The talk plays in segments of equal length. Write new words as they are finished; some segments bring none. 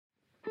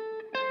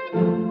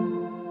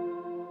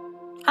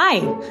Hi,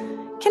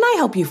 can I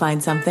help you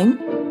find something?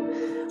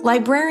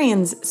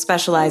 Librarians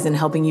specialize in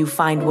helping you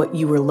find what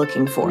you were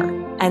looking for,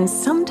 and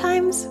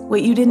sometimes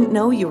what you didn't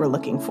know you were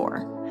looking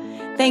for.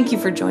 Thank you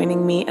for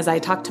joining me as I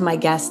talk to my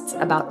guests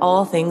about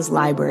all things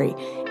library,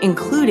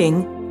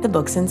 including the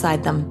books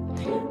inside them.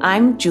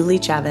 I'm Julie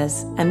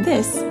Chavez, and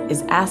this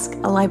is Ask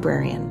a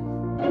Librarian.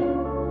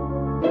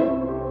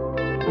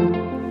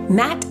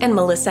 Matt and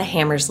Melissa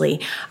Hammersley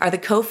are the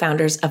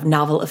co-founders of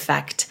Novel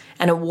Effect,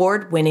 an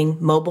award-winning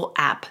mobile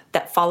app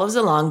that follows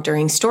along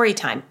during story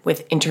time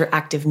with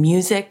interactive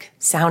music,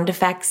 sound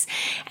effects,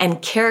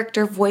 and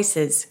character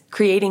voices,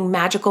 creating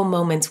magical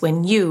moments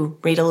when you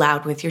read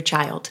aloud with your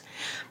child.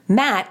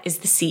 Matt is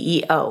the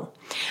CEO.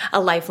 A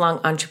lifelong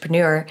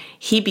entrepreneur,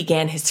 he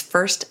began his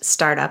first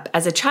startup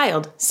as a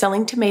child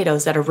selling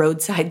tomatoes at a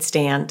roadside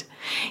stand.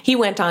 He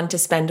went on to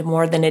spend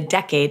more than a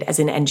decade as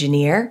an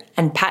engineer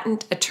and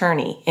patent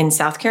attorney in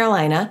South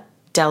Carolina,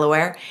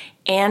 Delaware,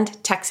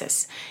 and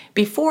Texas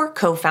before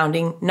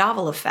co-founding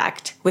Novel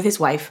Effect with his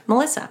wife,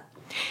 Melissa.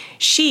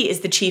 She is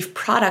the chief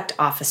product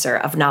officer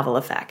of Novel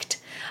Effect.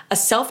 A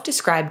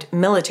self-described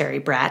military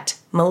brat,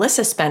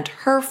 Melissa spent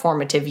her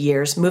formative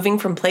years moving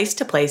from place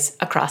to place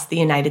across the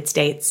United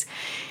States.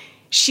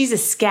 She's a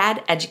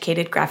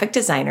SCAD-educated graphic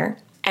designer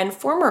and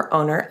former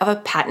owner of a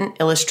patent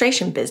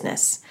illustration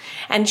business,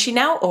 and she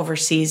now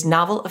oversees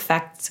Novel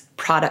Effect's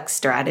product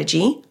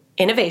strategy,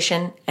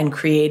 innovation, and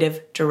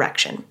creative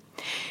direction.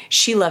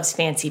 She loves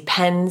fancy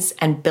pens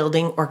and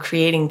building or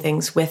creating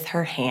things with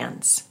her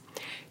hands.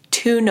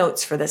 2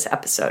 notes for this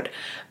episode.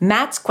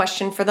 Matt's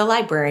question for the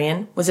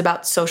librarian was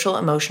about social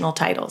emotional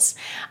titles.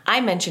 I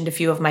mentioned a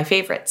few of my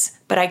favorites,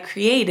 but I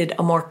created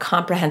a more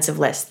comprehensive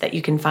list that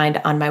you can find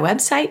on my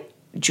website,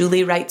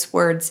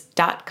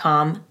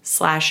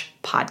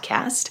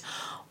 juliewriteswords.com/podcast,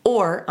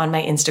 or on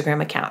my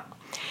Instagram account.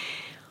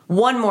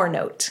 One more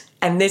note,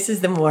 and this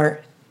is the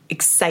more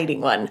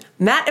exciting one.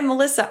 Matt and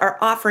Melissa are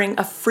offering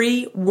a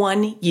free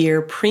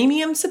 1-year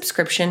premium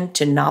subscription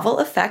to Novel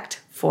Effect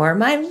for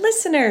my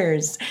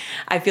listeners.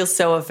 I feel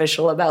so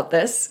official about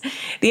this.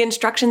 The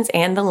instructions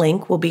and the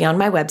link will be on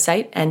my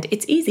website, and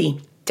it's easy.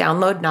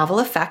 Download Novel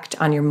Effect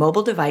on your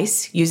mobile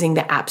device using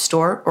the App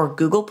Store or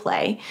Google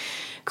Play.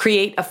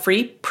 Create a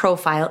free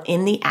profile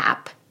in the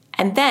app,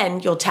 and then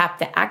you'll tap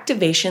the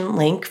activation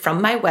link from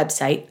my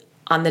website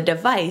on the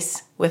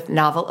device with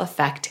Novel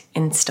Effect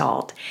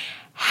installed.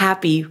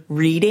 Happy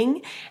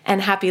reading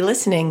and happy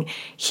listening.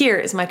 Here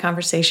is my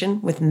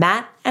conversation with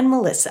Matt and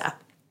Melissa.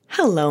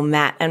 Hello,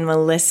 Matt and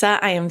Melissa.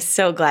 I am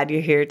so glad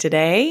you're here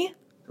today.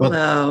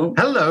 Well,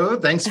 hello.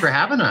 Thanks for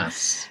having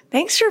us.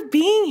 Thanks for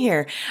being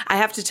here. I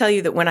have to tell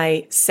you that when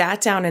I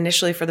sat down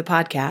initially for the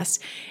podcast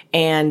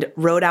and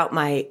wrote out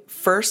my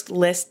first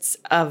lists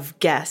of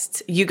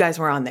guests, you guys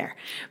were on there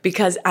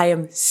because I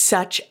am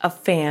such a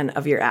fan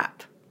of your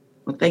app.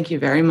 Well, thank you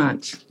very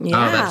much.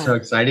 Yeah. Oh, that's so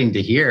exciting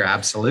to hear.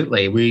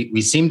 Absolutely.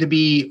 We seem to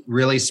be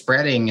really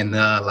spreading in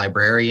the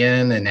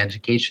librarian and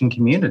education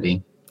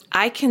community.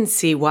 I can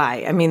see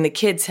why. I mean, the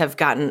kids have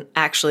gotten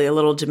actually a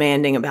little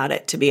demanding about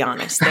it, to be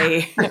honest.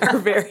 They are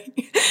very,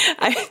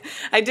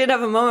 I did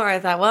have a moment where I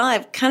thought, well,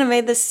 I've kind of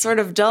made this sort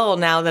of dull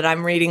now that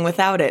I'm reading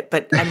without it.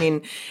 But I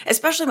mean,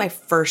 especially my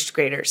first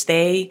graders,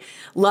 they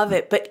love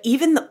it. But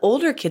even the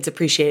older kids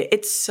appreciate it.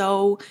 It's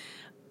so,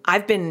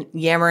 I've been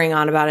yammering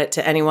on about it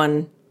to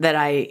anyone that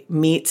I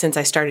meet since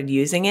I started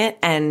using it.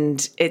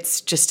 And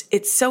it's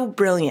so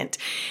brilliant.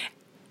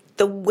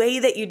 The way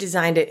that you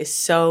designed it is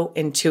so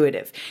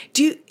intuitive.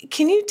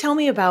 Can you tell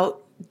me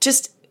about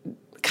just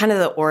kind of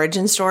the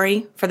origin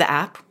story for the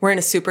app? We're in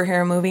a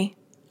superhero movie.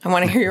 I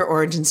want to hear your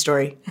origin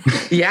story.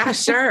 Yeah,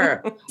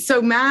 sure.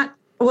 So Matt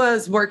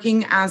was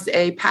working as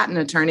a patent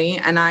attorney,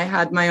 and I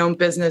had my own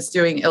business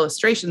doing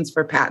illustrations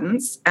for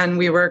patents. And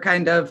we were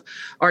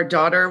our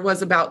daughter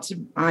was about to,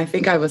 I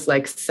think I was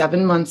like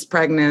 7 months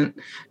pregnant.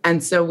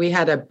 And so we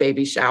had a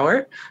baby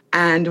shower,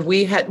 and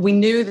we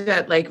knew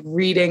that like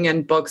reading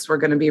and books were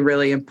going to be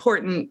really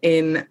important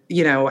in,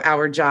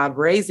 our job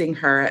raising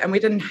her. And we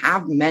didn't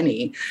have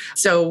many.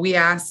 So we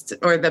asked,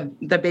 or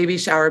the baby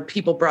shower,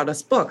 people brought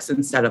us books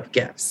instead of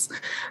gifts.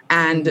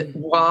 And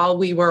while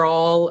we were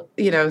all,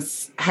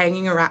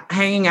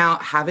 hanging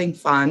out, having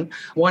fun,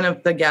 one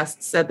of the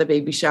guests at the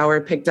baby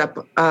shower picked up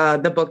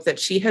the book that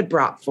she had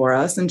brought for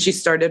us, and she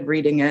started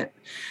reading it.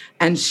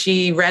 And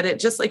she read it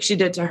just like she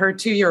did to her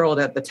 2-year-old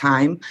at the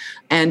time.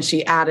 And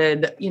she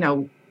added,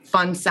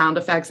 fun sound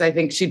effects. I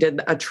think she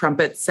did a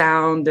trumpet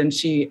sound, and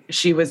she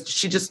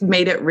just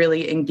made it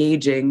really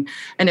engaging.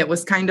 And it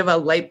was kind of a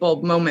light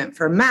bulb moment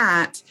for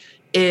Matt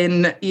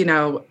in,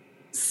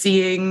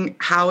 seeing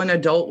how an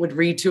adult would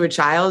read to a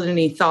child. And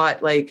he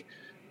thought, like,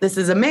 this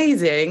is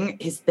amazing.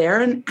 Is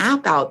there an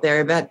app out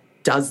there that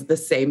does the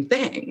same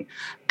thing?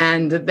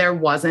 And there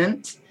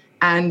wasn't.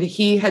 And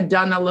he had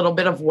done a little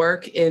bit of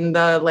work in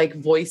the like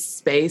voice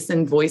space,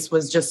 and voice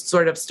was just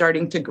sort of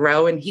starting to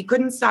grow, and he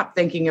couldn't stop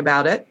thinking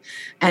about it,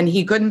 and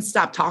he couldn't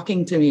stop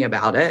talking to me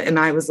about it. And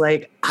I was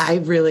like,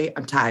 I'm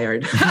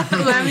tired.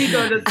 Let me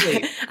go to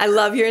sleep. I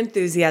love your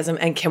enthusiasm.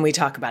 And can we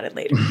talk about it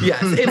later?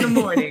 Yes, in the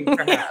morning,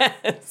 perhaps.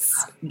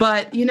 Yes.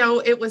 But,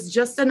 it was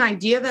just an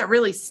idea that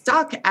really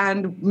stuck.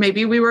 And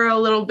maybe we were a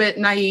little bit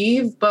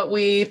naive, but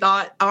we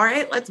thought, all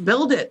right, let's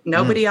build it.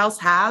 Nobody else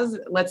has.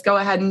 Let's go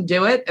ahead and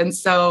do it. And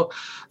so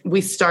we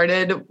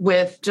started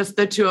with just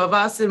the two of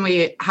us, and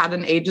we had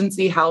an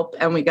agency help,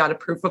 and we got a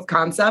proof of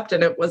concept,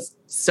 and it was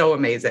so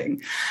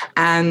amazing.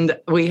 And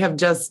we have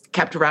just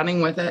kept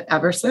running with it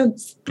ever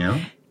since.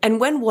 Yeah. And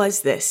when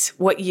was this?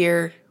 What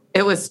year?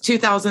 It was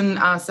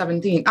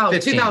 2017. Oh,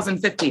 15.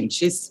 2015.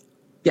 She's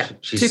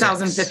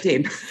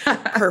 2015.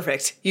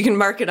 Perfect. You can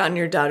mark it on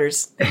your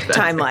daughter's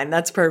timeline.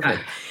 That's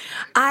perfect.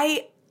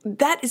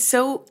 That is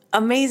so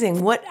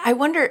amazing. I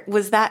wonder,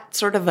 was that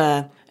sort of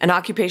an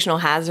occupational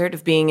hazard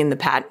of being in the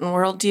patent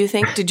world, do you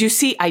think? Did you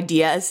see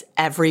ideas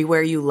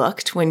everywhere you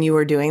looked when you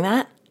were doing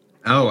that?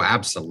 Oh,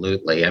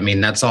 absolutely. I mean,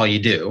 that's all you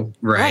do,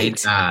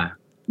 right?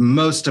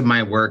 Most of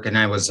my work, and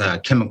I was a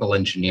chemical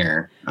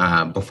engineer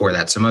before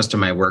that, so most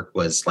of my work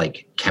was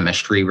like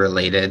chemistry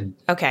related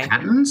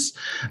patents.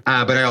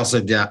 But I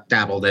also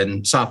dabbled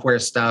in software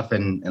stuff,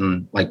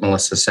 and like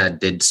Melissa said,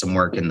 did some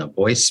work in the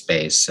voice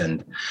space.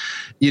 And,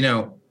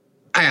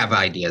 I have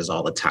ideas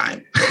all the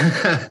time,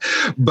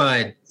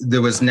 but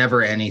there was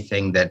never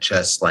anything that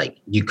just like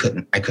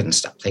I couldn't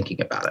stop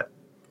thinking about it.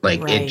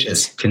 Like It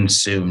just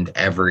consumed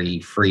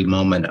every free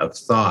moment of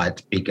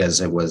thought,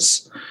 because it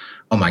was,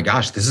 oh my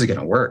gosh, this is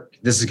going to work.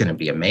 This is going to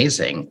be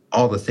amazing.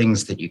 All the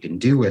things that you can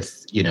do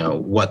with,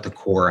 what the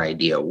core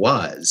idea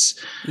was.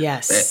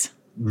 Yes.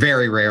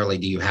 Very rarely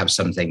do you have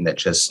something that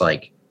just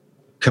like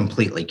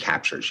completely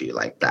captures you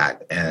like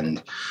that.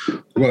 And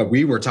what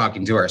we were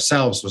talking to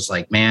ourselves was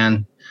like,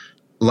 man,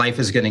 life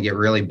is going to get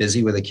really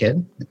busy with a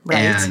kid. Right.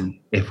 And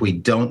if we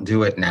don't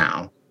do it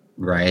now,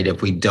 right,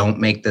 if we don't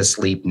make this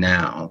leap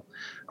now,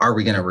 are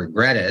we going to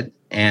regret it?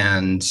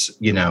 And,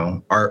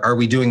 are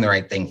we doing the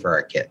right thing for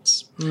our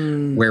kids?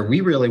 Where we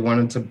really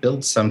wanted to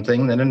build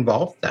something that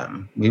involved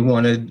them. We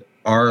wanted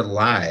our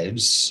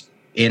lives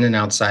in and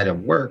outside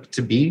of work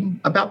to be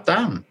about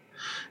them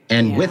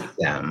and with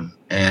them.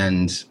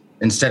 And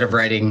instead of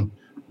writing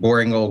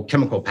boring old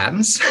chemical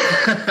patents,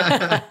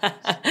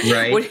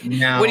 right? What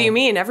do you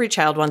mean? Every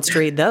child wants to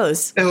read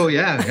those. Oh,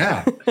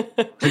 yeah.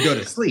 To go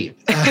to sleep.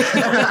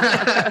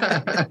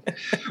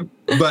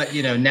 But,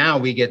 now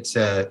we get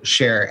to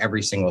share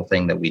every single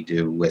thing that we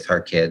do with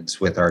our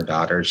kids, with our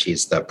daughter.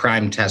 She's the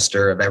prime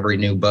tester of every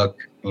new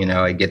book.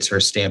 It gets her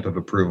stamp of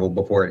approval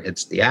before it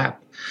hits the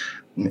app.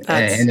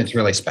 And it's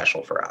really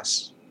special for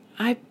us.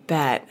 I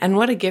bet. And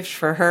what a gift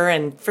for her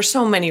and for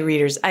so many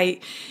readers. I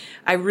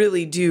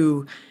really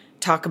do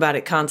talk about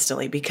it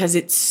constantly, because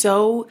it's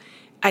so,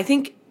 I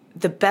think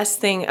the best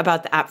thing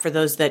about the app, for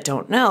those that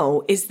don't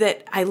know, is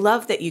that I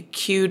love that you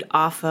cued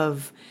off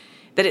of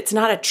that it's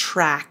not a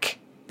track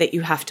that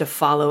you have to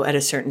follow at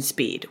a certain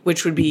speed,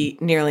 which would be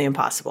nearly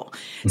impossible.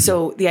 Mm-hmm.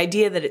 So the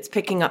idea that it's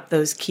picking up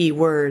those key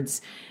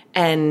words,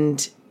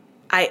 and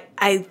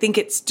I think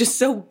it's just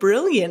so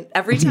brilliant.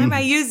 Every time I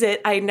use it,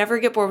 I never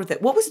get bored with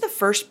it. What was the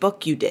first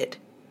book you did?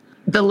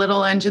 The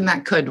Little Engine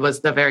That Could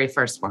was the very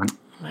first one.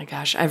 Oh my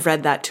gosh, I've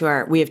read that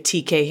to we have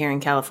TK here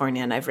in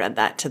California, and I've read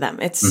that to them.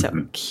 It's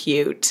so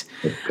cute.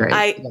 It's great.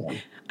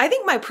 I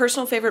think my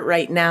personal favorite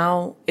right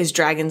now is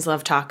Dragons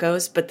Love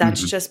Tacos, but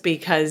that's just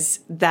because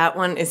that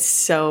one is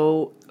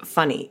so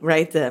funny,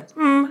 right?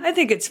 I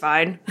think it's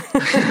fine.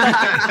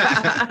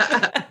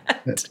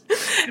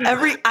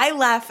 I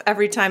laugh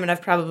every time, and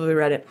I've probably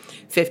read it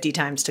 50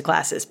 times to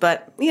classes,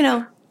 but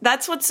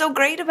that's what's so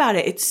great about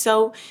it. It's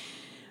so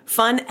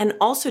fun. And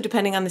also,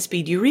 depending on the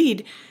speed you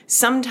read,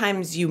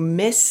 sometimes you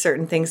miss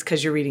certain things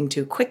because you're reading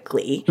too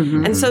quickly.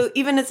 Mm-hmm. And so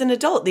even as an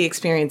adult, the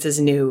experience is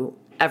new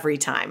every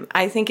time.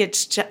 I think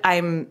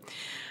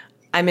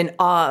I'm in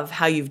awe of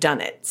how you've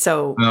done it.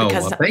 So,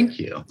 thank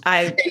you.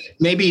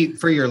 Maybe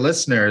for your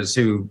listeners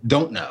who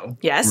don't know,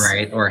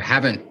 right, or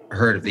haven't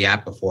heard of the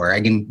app before,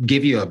 I can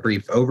give you a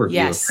brief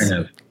overview of kind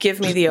of give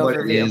me the overview,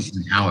 what it is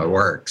and how it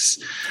works.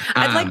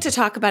 I'd like to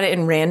talk about it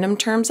in random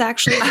terms,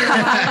 actually,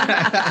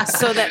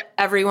 so that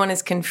everyone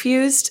is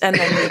confused, and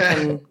then we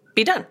can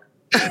be done.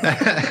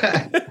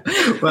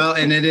 Well,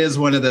 and it is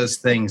one of those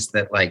things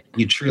that, like,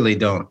 you truly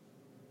don't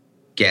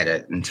get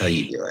it until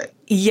you do it.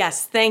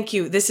 Yes, thank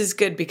you. This is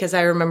good, because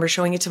I remember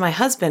showing it to my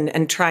husband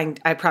and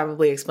I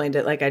probably explained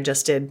it like I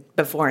just did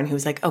before, and he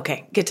was like,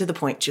 okay, get to the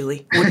point,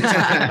 Julie. What are you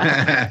talking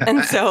about?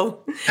 And so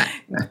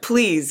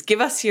please give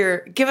us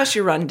your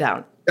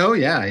rundown. Oh,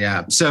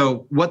 yeah.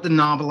 So what the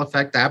Novel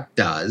Effect app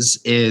does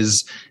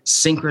is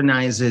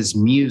synchronizes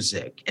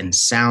music and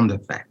sound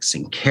effects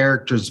and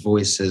characters'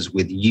 voices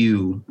with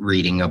you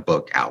reading a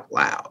book out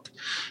loud.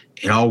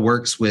 It all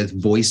works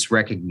with voice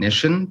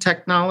recognition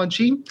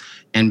technology.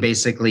 And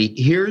basically,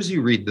 hears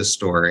you read the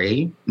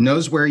story,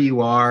 knows where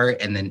you are,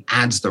 and then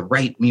adds the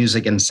right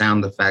music and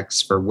sound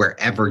effects for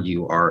wherever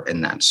you are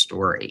in that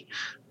story.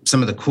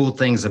 Some of the cool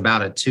things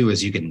about it, too,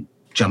 is you can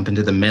jump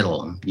into the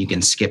middle. You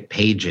can skip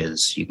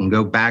pages. You can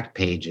go back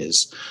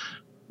pages.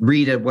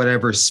 Read at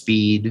whatever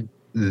speed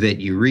that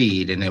you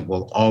read, and it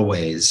will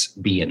always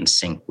be in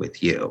sync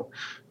with you.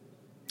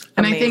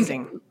 And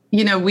amazing.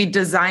 I think, we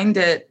designed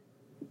it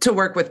to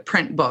work with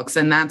print books.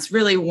 And that's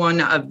really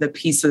one of the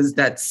pieces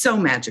that's so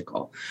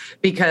magical,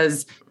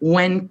 because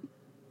when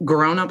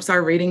grownups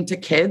are reading to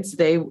kids,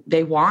 they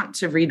want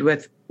to read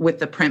with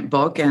the print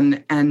book,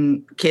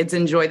 and kids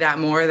enjoy that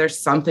more. There's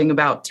something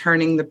about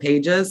turning the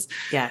pages.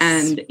 Yes.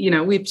 And,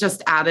 we've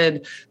just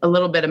added a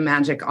little bit of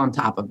magic on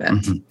top of it.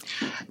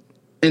 Mm-hmm.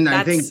 And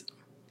I think...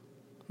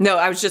 No,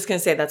 I was just going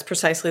to say that's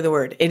precisely the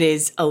word. It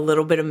is a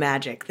little bit of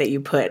magic that you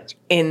put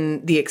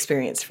in the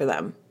experience for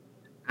them.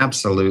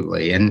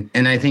 Absolutely. And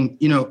I think,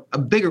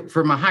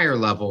 from a higher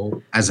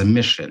level as a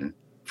mission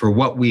for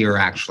what we are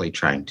actually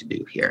trying to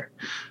do here,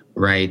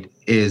 right,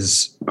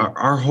 is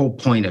our whole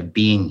point of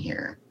being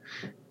here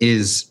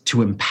is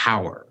to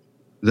empower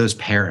those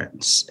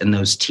parents and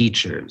those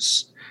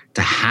teachers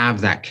to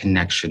have that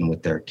connection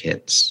with their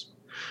kids,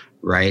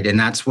 right? And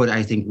that's what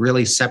I think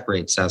really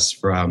separates us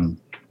from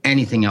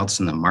anything else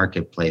in the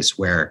marketplace,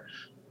 where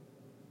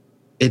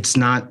it's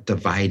not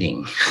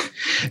dividing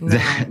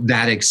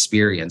that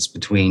experience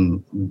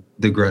between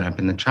the grown-up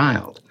and the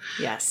child.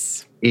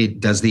 Yes.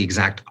 It does the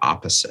exact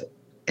opposite.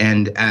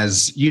 And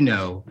as you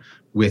know,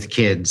 with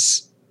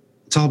kids,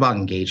 it's all about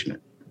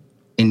engagement.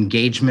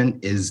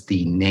 Engagement is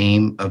the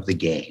name of the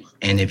game.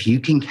 And if you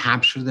can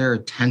capture their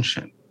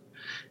attention,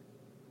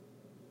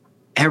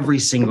 every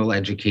single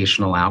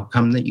educational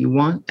outcome that you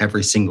want,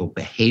 every single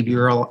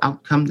behavioral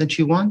outcome that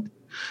you want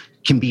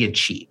can be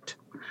achieved.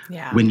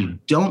 Yeah. When you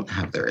don't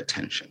have their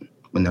attention,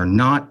 when they're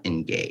not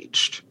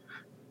engaged,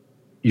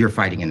 you're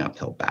fighting an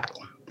uphill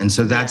battle. And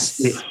so that's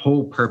the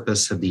whole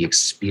purpose of the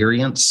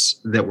experience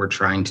that we're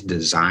trying to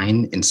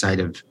design inside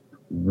of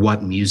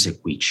what music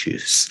we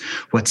choose,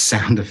 what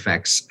sound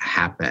effects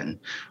happen,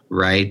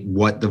 right?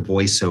 What the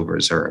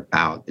voiceovers are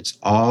about. It's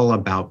all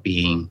about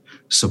being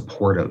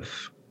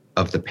supportive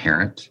of the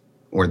parent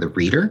or the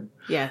reader.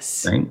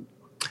 Yes. Right.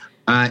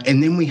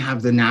 And then we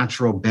have the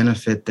natural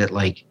benefit that,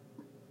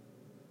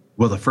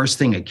 the first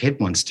thing a kid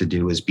wants to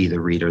do is be the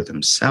reader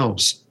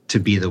themselves, to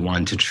be the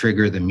one to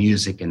trigger the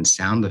music and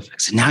sound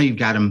effects. And now you've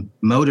got them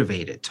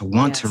motivated to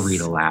want to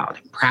read aloud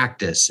and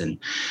practice. And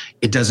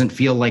it doesn't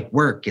feel like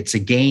work. It's a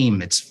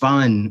game. It's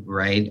fun,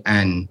 right?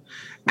 And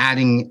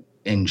adding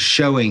and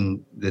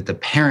showing that the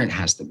parent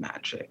has the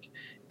magic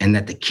and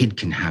that the kid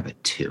can have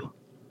it too.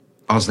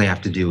 All they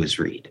have to do is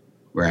read,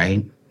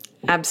 right?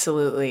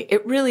 Absolutely.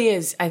 It really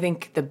is. I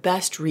think the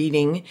best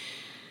reading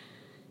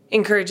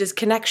encourages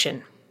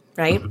connection.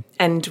 Right? Mm-hmm.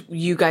 And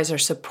you guys are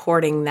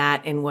supporting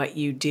that in what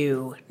you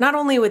do, not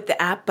only with the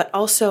app, but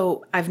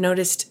also I've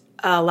noticed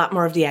a lot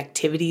more of the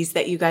activities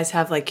that you guys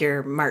have, like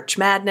your March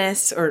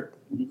Madness or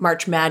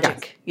March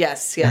Magic.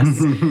 Yes.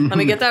 Let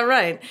me get that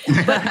right.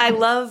 But I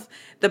love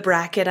the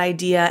bracket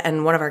idea.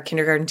 And one of our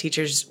kindergarten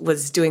teachers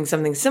was doing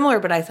something similar,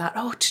 but I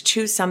thought, to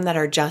choose some that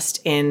are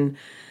just in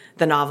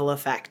the novel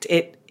effect.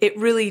 It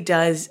really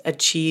does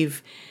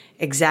achieve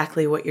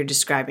exactly what you're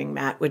describing,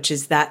 Matt, which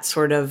is that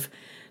sort of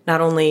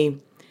not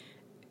only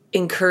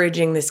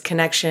encouraging this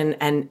connection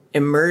and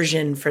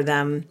immersion for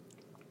them,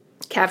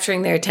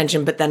 capturing their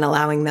attention, but then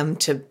allowing them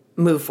to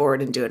move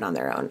forward and do it on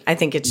their own. I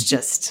think it's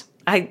just,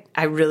 I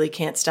really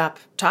can't stop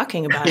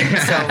talking about it.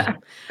 So,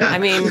 I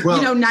mean,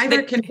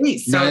 neither can we.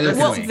 So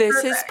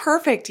this is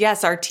perfect.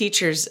 Yes, our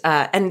teachers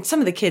and some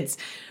of the kids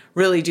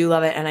really do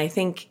love it. And I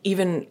think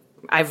even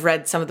I've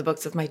read some of the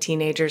books with my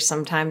teenagers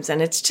sometimes,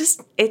 and it's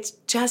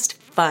just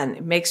fun.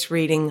 It makes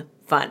reading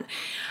fun.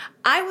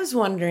 I was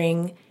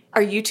wondering,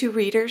 are you two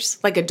readers,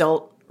 like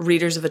adult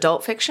readers of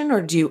adult fiction,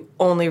 or do you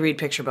only read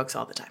picture books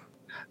all the time?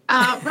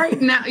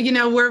 Right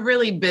now, we're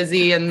really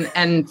busy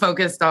and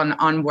focused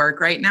on work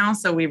right now.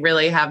 So we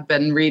really have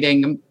been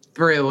reading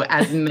through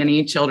as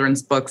many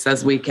children's books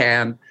as we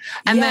can.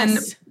 And then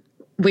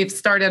we've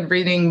started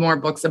reading more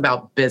books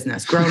about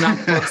business,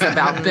 grown-up books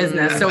about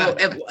business. So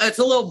it's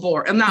a little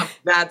boring. Not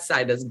that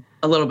side is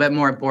a little bit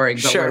more boring,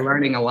 but we're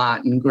learning a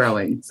lot and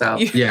growing. So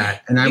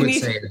and I would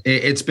say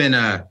it's been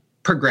a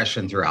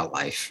progression throughout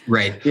life,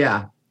 right?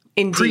 Yeah.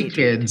 Indeed.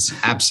 Pre-kids,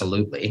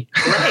 absolutely.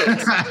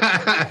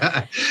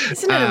 Right.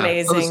 Isn't it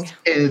amazing?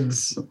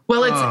 Post-kids.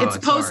 Well,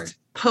 it's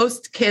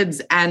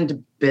post-kids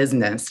and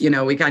business.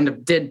 We kind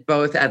of did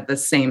both at the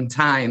same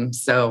time.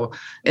 So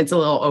it's a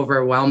little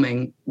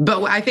overwhelming.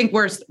 But I think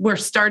we're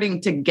starting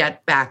to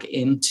get back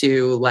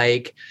into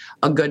like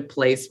a good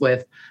place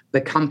with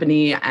the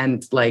company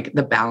and like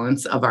the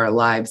balance of our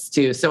lives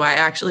too. So I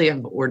actually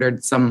have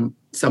ordered some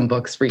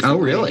books recently. Oh,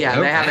 really? Yeah,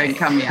 okay. They haven't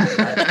come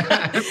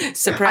yet.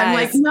 Surprise. I'm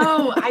like,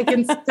 no,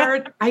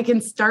 I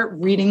can start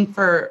reading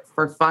for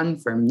fun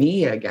for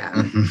me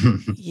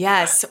again.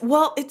 Yes.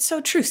 Well, it's so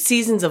true.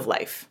 Seasons of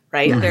life,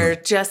 right? There are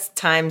just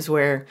times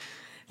where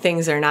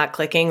things are not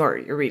clicking, or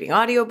you're reading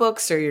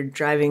audiobooks, or you're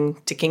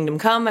driving to Kingdom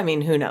Come. I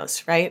mean, who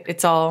knows, right?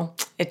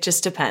 It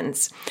just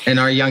depends. And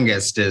our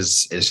youngest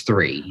is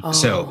 3.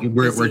 So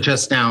we're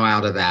just now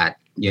out of that,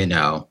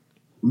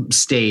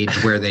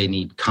 stage where they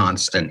need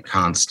constant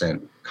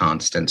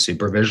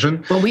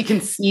supervision. Well, we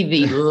can see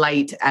the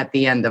light at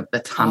the end of the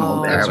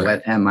tunnel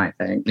with him, I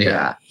think.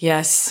 Yeah.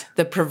 Yes.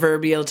 The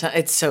proverbial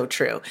it's so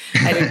true.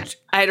 I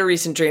had a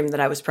recent dream that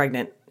I was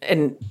pregnant,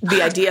 and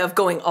the idea of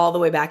going all the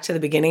way back to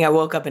the beginning, I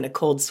woke up in a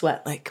cold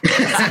sweat, like, what's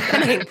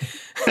happening?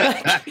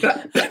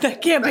 That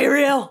can't be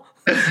real.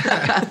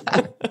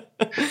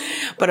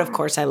 But of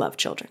course, I love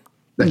children.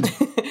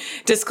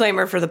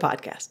 Disclaimer for the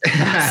podcast.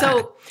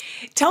 So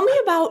tell me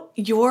about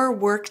your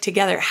work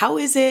together. How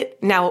is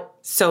it now?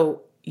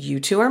 So you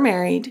two are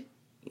married.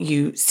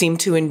 You seem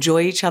to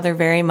enjoy each other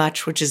very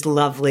much, which is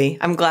lovely.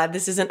 I'm glad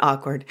this isn't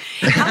awkward.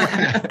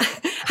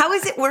 How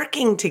is it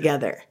working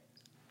together?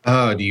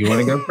 Oh, do you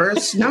want to go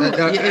first? No, it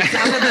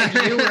sounded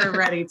like you were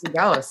ready to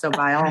go. So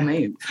by all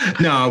means.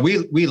 No,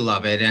 we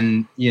love it.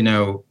 And,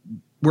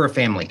 we're a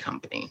family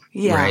company,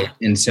 right?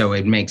 And so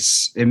it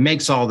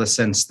makes all the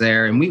sense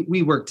there. And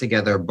we worked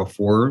together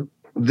before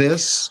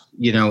this,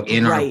 in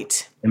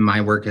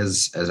my work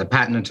as a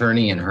patent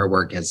attorney and her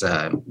work as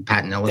a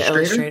patent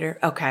illustrator.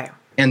 Okay.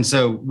 And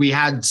so we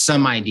had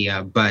some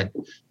idea, but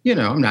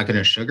I'm not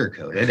going to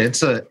sugarcoat it.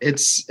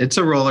 It's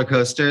a roller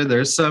coaster.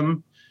 There's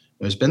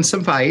been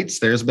some fights.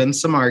 There's been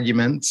some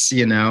arguments,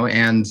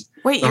 and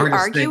wait, you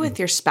argue with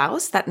your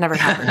spouse? That never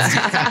happens.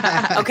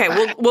 Okay,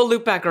 we'll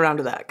loop back around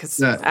to that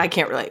because I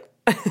can't relate.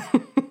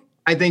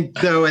 I think,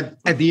 though,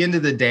 at the end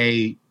of the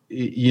day,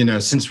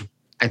 since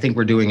I think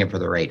we're doing it for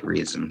the right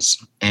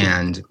reasons,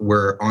 and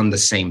we're on the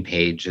same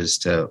page as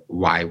to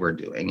why we're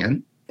doing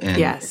it.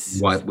 And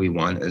what we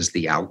want is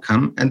the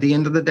outcome at the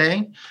end of the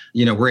day.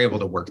 We're able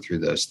to work through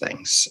those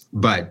things,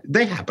 but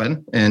they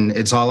happen. And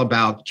it's all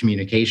about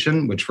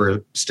communication, which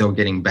we're still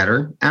getting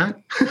better at.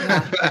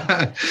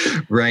 Yeah.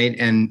 Right.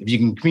 And if you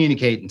can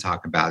communicate and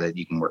talk about it,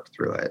 you can work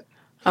through it.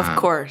 Of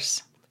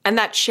course. And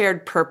that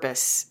shared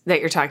purpose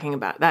that you're talking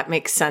about, that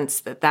makes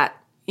sense that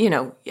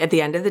at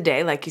the end of the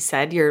day, like you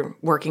said, you're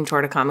working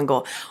toward a common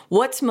goal.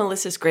 What's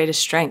Melissa's greatest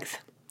strength,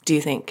 do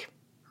you think?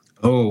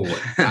 Oh,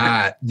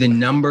 the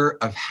number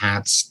of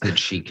hats that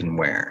she can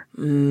wear.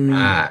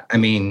 I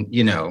mean,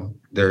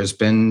 there's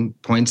been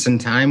points in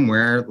time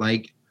where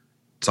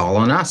it's all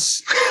on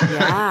us.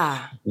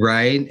 Yeah.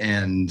 Right.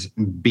 And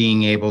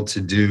being able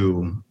to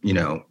do,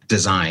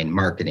 design,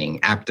 marketing,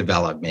 app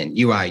development,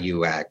 UI,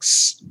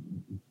 UX,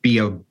 be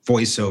a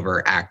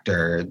voiceover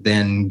actor,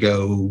 then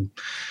go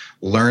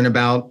learn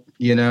about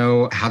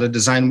how to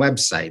design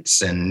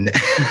websites, and,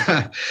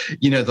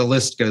 the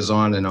list goes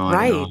on and on.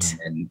 Right.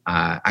 And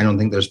on. And I don't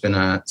think there's been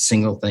a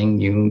single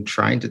thing you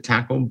tried to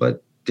tackle,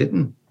 but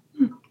didn't.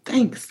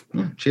 Thanks.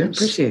 Yeah, cheers.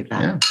 Appreciate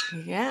that.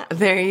 Yeah,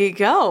 there you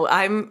go.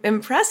 I'm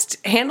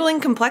impressed. Handling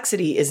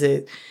complexity is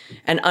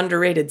an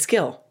underrated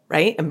skill,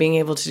 right? And being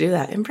able to do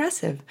that.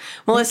 Impressive.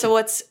 Melissa,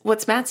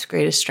 what's Matt's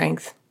greatest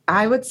strength?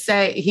 I would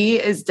say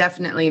he is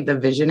definitely the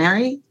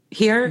visionary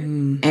here.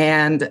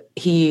 And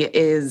he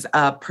is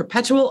a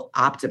perpetual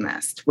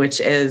optimist, which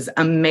is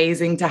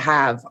amazing to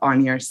have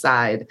on your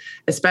side,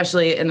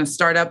 especially in a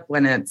startup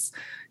when it's,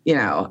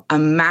 a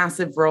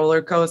massive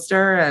roller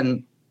coaster,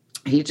 and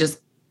he just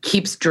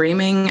keeps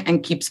dreaming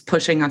and keeps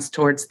pushing us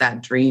towards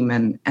that dream.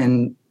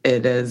 And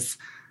it's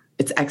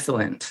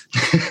excellent.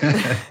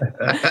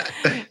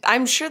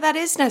 I'm sure that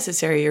is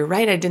necessary. You're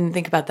right. I didn't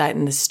think about that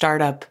in the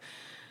startup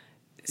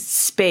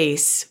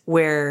space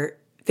where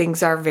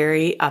things are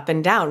very up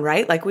and down,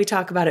 right? Like we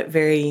talk about it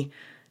very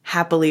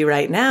happily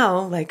right now,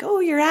 like, oh,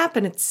 your app.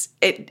 And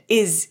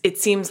it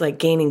seems like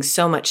gaining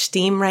so much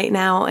steam right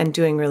now and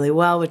doing really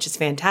well, which is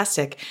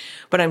fantastic.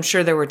 But I'm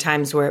sure there were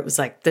times where it was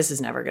like, this is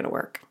never going to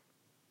work.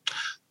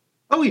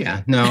 Oh,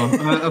 yeah. No,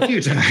 a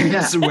few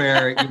times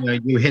where,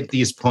 you hit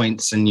these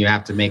points and you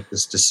have to make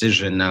this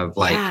decision of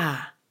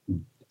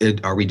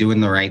are we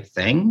doing the right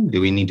thing?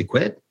 Do we need to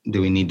quit? Do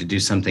we need to do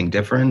something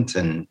different?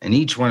 And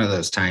each one of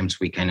those times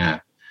we kind of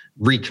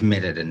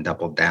recommitted and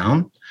doubled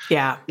down.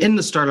 Yeah. In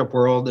the startup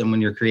world, and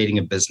when you're creating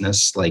a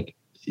business,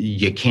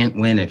 you can't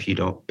win if you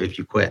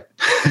quit.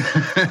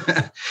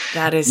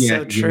 That is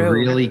so true. You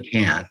really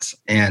can't.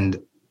 And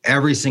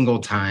every single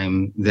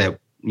time that,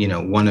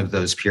 one of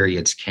those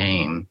periods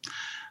came,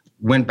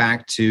 went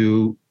back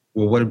to,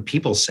 well, what did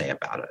people say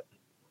about it?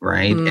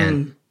 Right.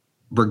 And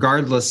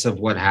regardless of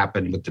what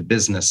happened with the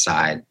business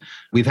side,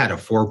 we've had a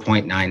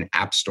 4.9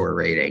 App Store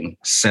rating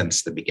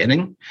since the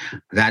beginning.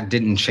 That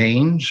didn't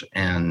change.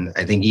 And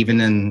I think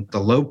even in the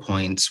low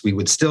points, we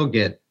would still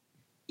get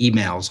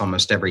emails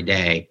almost every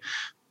day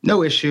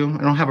No issue.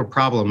 I don't have a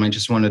problem. I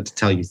just wanted to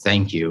tell you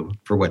thank you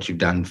for what you've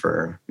done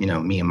for,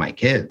 me and my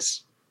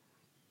kids.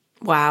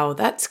 Wow,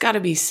 that's got to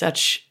be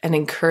such an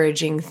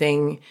encouraging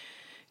thing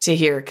to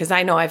hear, because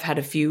I know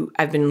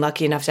I've been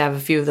lucky enough to have a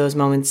few of those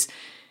moments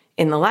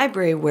in the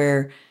library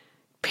where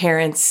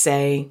parents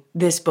say,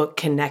 this book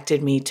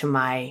connected me to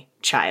my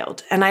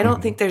child. And I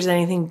don't think there's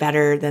anything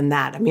better than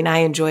that. I mean, I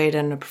enjoy it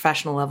on a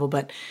professional level,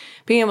 but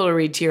being able to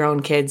read to your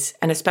own kids,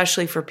 and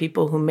especially for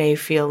people who may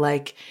feel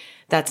like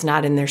that's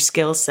not in their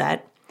skill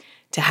set,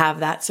 to have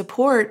that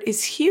support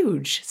is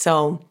huge.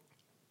 So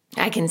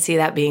I can see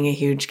that being a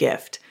huge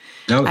gift.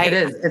 No, it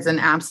is.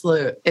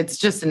 It's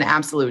just an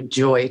absolute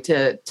joy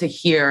to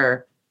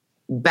hear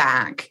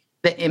back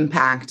the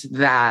impact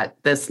that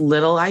this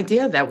little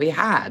idea that we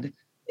had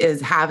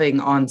is having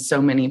on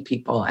so many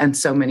people and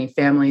so many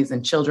families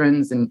and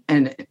children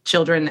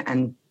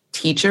and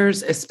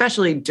teachers,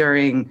 especially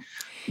during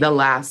the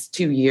last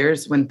 2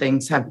 years when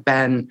things have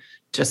been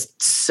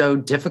just so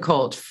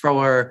difficult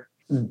for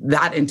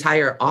that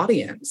entire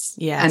audience.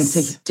 Yes.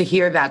 And to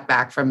hear that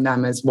back from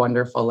them is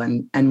wonderful.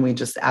 And we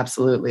just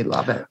absolutely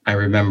love it. I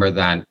remember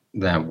that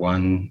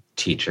one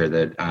teacher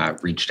that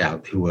reached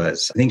out I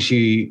think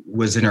she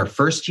was in her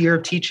first year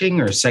of teaching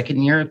or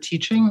second year of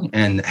teaching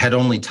and had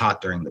only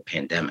taught during the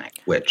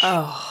pandemic, which,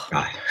 God.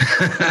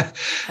 That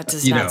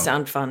does not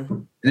sound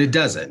fun. It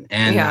doesn't.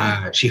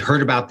 And she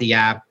heard about the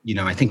app,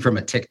 I think from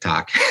a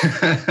TikTok,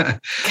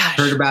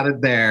 heard about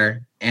it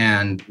there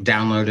and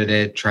downloaded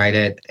it, tried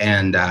it,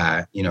 and,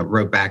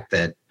 wrote back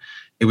that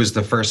it was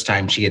the first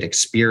time she had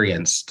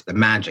experienced the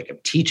magic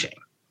of teaching.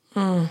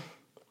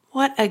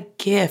 What a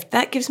gift.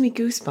 That gives me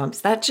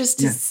goosebumps. That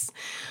just is,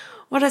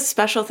 what a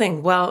special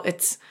thing. Well,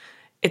 it's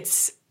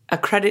a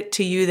credit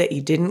to you that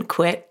you didn't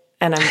quit.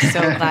 And I'm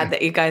so glad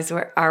that you guys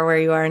are where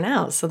you are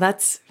now. So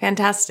that's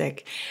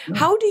fantastic.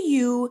 How do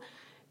you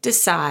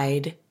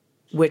decide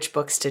which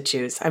books to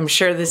choose? I'm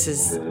sure you are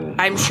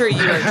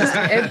just,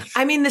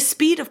 the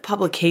speed of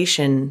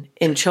publication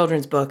in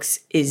children's books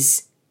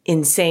is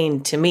insane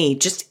to me,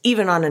 just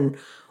even on an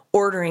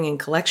ordering and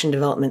collection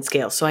development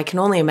scale. So I can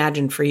only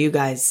imagine for you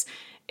guys,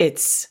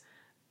 it's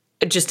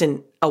just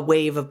a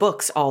wave of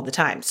books all the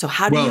time. So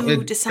how do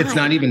you decide? It's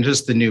not even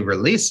just the new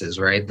releases,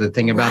 right? The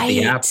thing about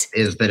the app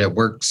is that it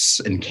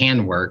works and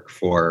can work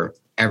for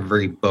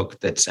every book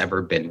that's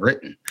ever been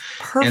written.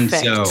 Perfect.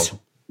 And so,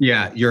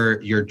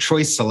 your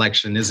choice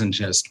selection isn't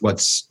just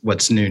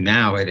what's new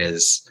now. It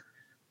is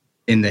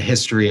in the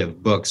history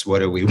of books. What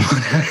do we want to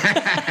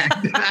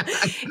add?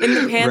 In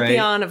the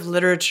pantheon of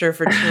literature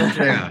for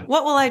children.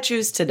 What will I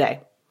choose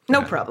today?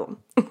 No problem.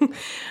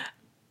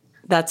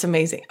 That's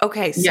amazing.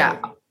 Okay. So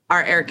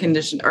our air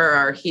conditioner or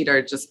our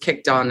heater just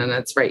kicked on and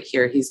it's right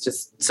here. He's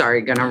just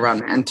going to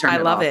run and turn it off.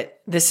 I love it.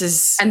 This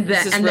is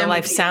real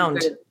life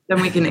sound.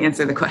 Then we can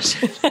answer the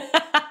question.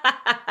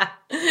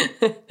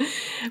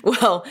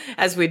 Well,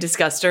 as we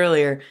discussed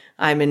earlier,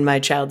 I'm in my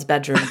child's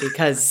bedroom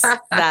because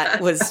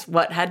that was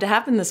what had to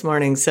happen this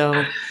morning.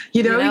 So,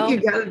 you got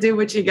to do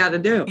what you got to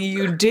do.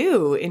 You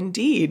do,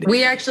 indeed.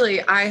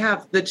 I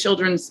have the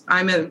children's,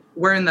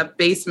 we're in the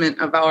basement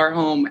of our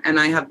home and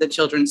I have the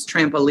children's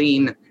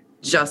trampoline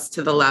just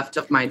to the left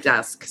of my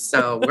desk.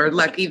 So we're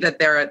lucky that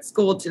they're at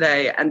school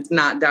today and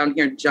not down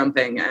here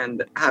jumping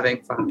and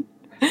having fun.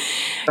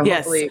 So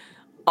yes.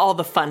 All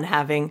the fun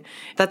having.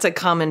 That's a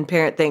common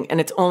parent thing.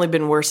 And it's only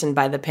been worsened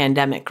by the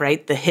pandemic,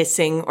 right? The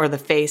hissing or the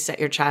face at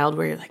your child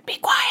where you're like, be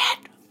quiet.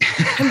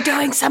 I'm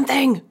doing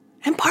something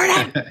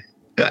important.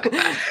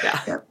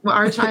 Well,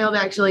 our child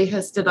actually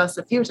hissed at us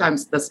a few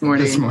times this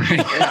morning.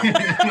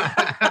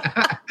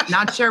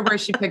 Not sure where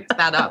she picked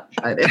that up,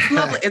 but it's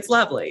lovely. It's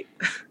lovely.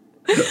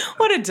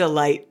 What a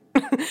delight.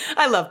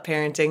 I love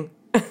parenting.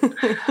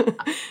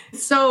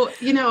 So,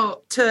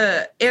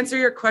 to answer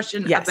your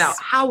question about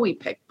how we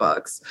pick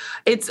books,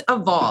 it's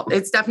evolved.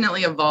 It's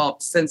definitely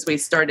evolved since we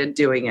started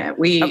doing it.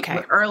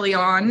 Early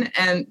on,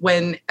 and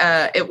when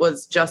it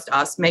was just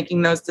us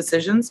making those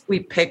decisions, we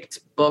picked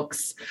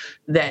books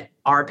that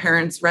our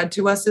parents read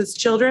to us as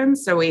children.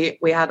 So we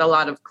had a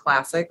lot of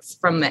classics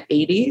from the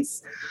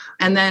 80s.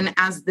 And then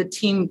as the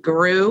team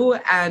grew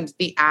and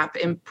the app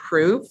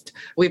improved,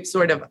 we've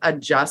sort of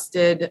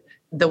adjusted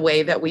the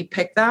way that we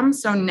pick them.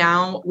 So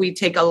now we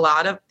take a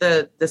lot of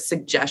the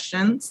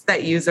suggestions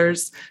that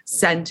users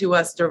send to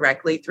us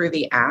directly through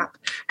the app,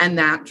 and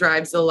that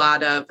drives a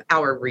lot of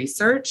our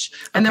research.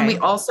 And then we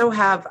also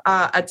have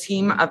a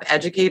team of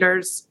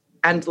educators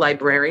and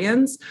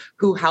librarians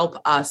who help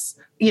us,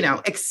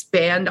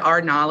 expand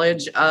our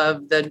knowledge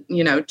of the,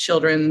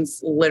 children's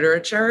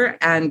literature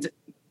and,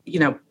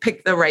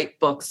 pick the right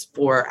books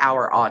for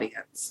our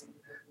audience.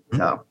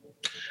 So,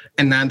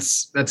 and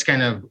that's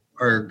kind of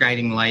our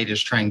guiding light,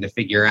 is trying to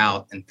figure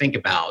out and think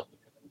about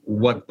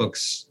what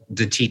books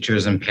the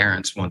teachers and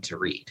parents want to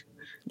read.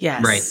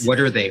 Yes. Right.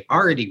 What are they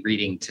already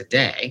reading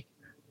today?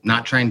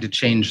 Not trying to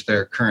change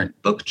their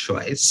current book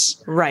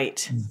choice.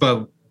 Right.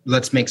 But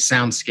let's make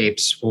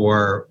soundscapes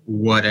for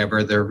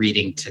whatever they're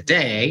reading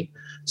today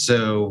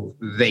so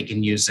they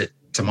can use it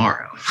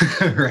tomorrow.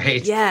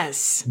 Right.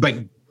 Yes. But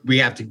we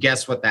have to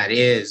guess what that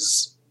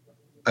is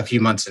a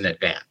few months in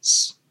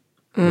advance,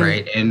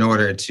 right? In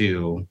order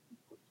to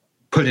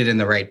put it in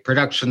the right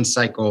production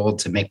cycle,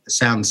 to make the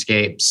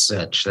soundscapes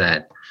such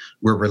that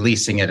we're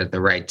releasing it at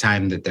the right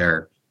time that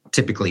they're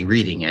typically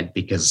reading it,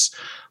 because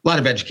a lot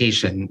of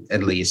education,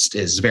 at least,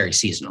 is very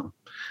seasonal.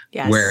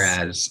 Yes.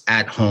 Whereas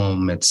at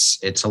home, it's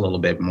a little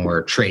bit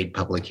more trade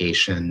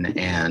publication,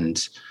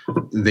 and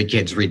the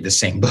kids read the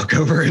same book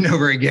over and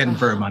over again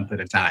for a month at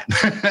a time.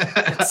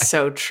 That's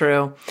so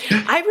true.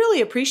 I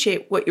really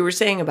appreciate what you were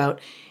saying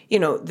about,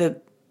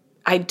 that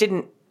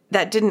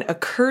didn't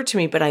occur to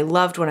me, but I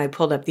loved when I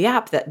pulled up the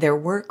app that there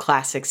were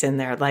classics in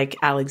there, like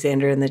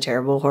Alexander and the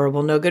Terrible,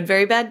 Horrible, No Good,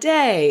 Very Bad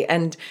Day,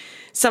 and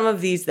some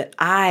of these that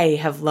I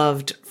have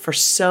loved for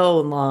so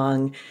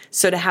long.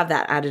 So to have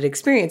that added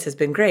experience has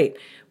been great.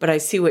 But I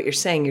see what you're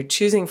saying. You're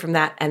choosing from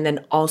that and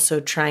then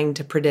also trying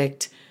to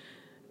predict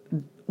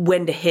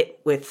when to hit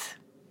with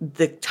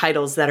the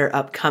titles that are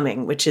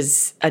upcoming, which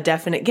is a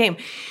definite game.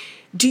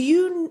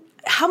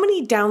 How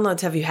many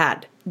downloads have you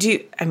had?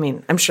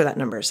 I'm sure that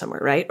number is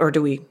somewhere, right? Or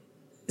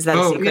is that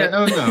a secret?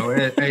 Yeah, no.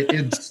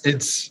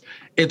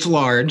 It's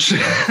large.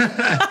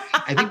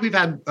 I think we've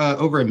had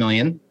over 1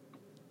 million.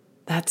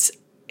 That's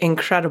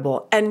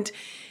incredible. And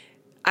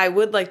I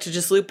would like to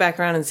just loop back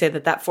around and say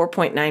that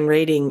 4.9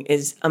 rating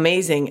is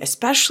amazing,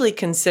 especially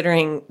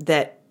considering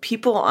that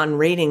people on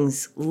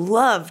ratings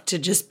love to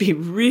just be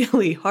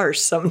really harsh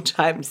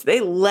sometimes. They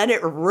let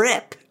it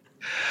rip.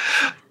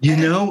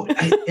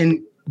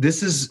 And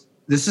this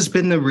has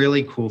been the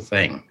really cool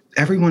thing.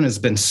 Everyone has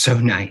been so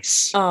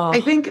nice. Oh. I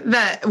think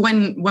that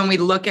when we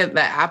look at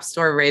the App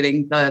Store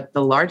rating, the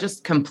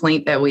largest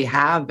complaint that we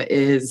have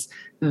is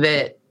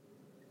that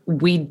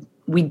we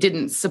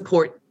didn't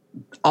support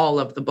all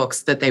of the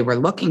books that they were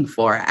looking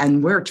for.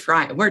 And we're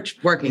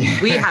working.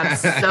 We have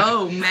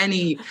so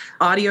many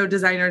audio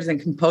designers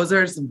and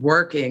composers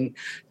working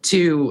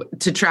to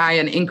try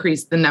and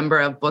increase the number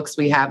of books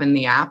we have in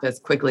the app as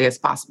quickly as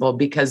possible,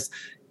 because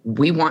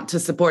we want to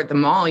support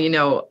them all.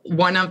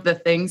 One of the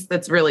things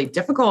that's really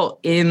difficult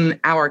in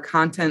our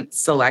content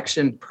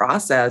selection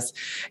process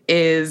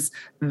is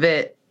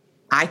that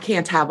I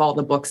can't have all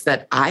the books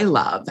that I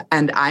love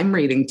and I'm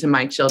reading to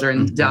my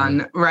children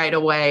done right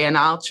away. And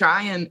I'll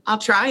try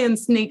and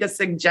sneak a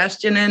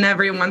suggestion in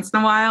every once in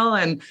a while.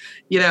 And,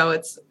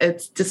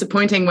 it's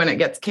disappointing when it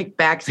gets kicked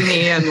back to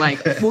me and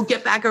we'll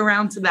get back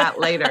around to that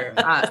later.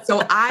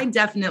 So I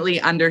definitely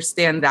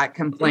understand that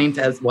complaint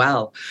as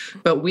well.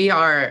 But we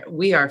are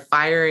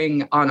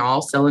firing on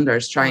all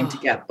cylinders trying to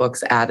get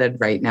books added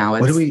right now.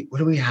 What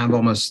do we have?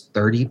 Almost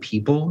 30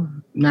 people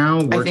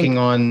now working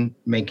on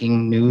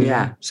making new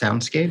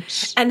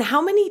soundscapes. And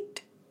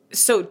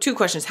so 2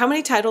 questions. How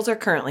many titles are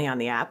currently on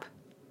the app?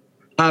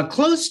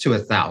 Close to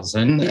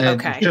 1,000.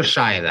 Okay. Just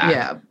shy of that.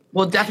 Yeah.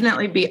 We'll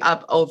definitely be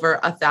up over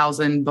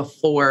 1,000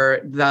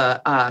 before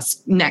the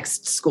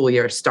next school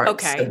year starts.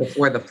 Okay. So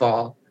before the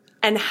fall.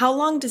 And how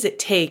long does it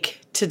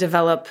take to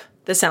develop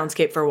the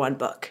soundscape for one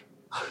book?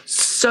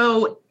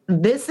 So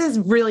this is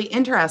really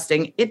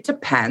interesting. It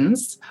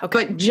depends,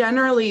 but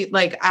generally,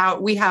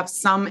 we have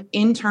some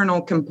internal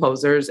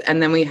composers,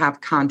 and then we have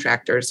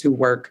contractors who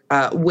work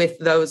with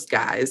those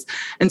guys.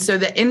 And so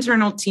the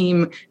internal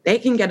team, they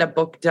can get a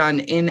book done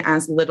in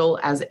as little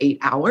as 8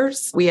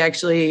 hours.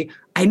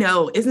 I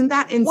know, isn't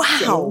that insane?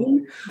 Wow,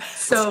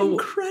 that's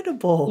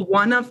incredible.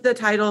 One of the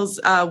titles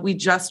we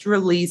just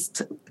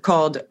released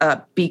called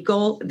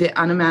Beagle, the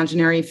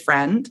Unimaginary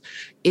Friend.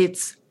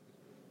 It's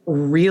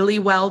really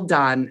well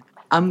done.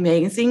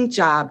 Amazing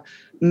job.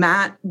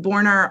 Matt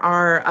Borner,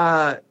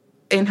 our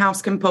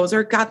in-house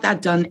composer, got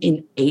that done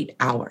in 8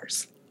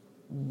 hours.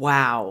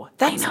 Wow.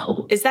 I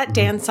know. Is that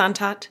Dan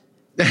Santat?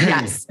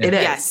 Yes, it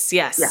is.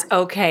 Yes. Yeah.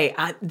 Okay.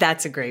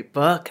 That's a great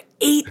book.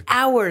 8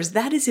 hours.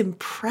 That is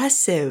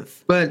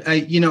impressive. But,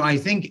 I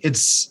think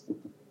it's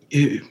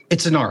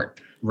an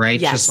art, right?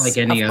 Yes, just like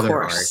any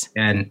other art.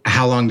 And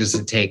how long does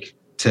it take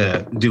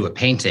to do a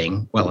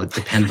painting? Well, it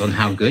depends on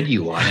how good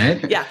you want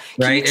it. Yeah.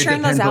 Right. Can you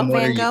churn those out,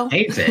 Van Gogh?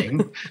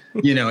 Painting.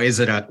 Is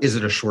it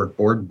a short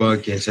board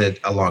book? Is it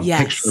a long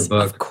picture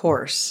book? Of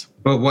course.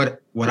 But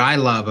what I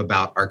love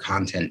about our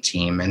content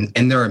team,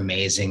 and they're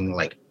amazing.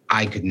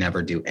 I could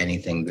never do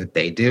anything that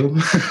they do.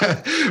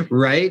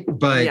 Right.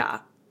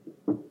 But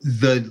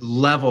the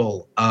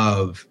level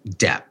of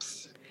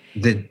depth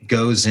that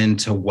goes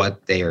into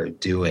what they are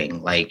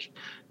doing,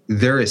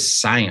 there is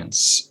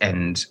science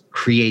and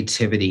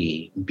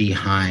creativity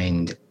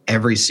behind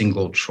every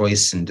single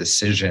choice and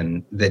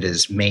decision that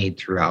is made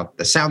throughout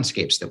the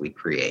soundscapes that we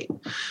create.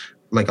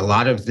 A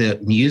lot of the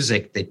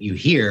music that you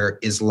hear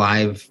is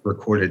live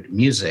recorded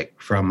music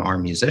from our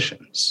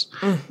musicians.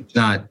 It's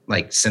not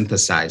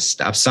synthesized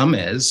stuff. Some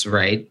is,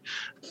 right?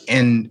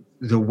 And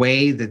the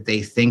way that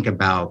they think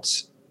about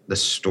the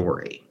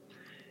story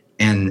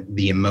and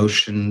the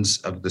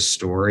emotions of the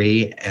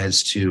story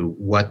as to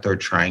what they're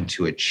trying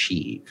to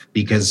achieve.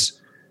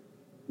 Because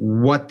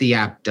what the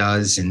app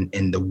does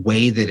and the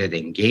way that it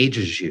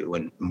engages you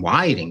and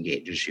why it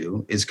engages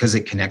you is because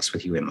it connects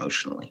with you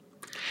emotionally.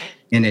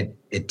 And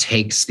it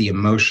takes the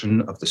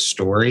emotion of the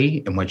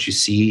story and what you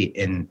see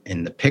in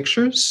the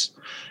pictures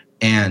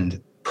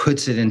and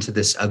puts it into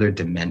this other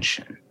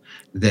dimension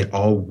that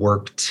all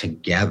work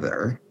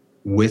together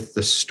with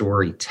the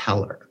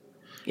storyteller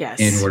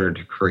in order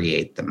to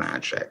create the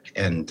magic.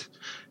 And,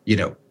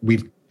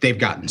 they've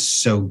gotten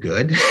so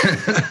good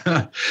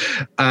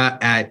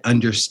at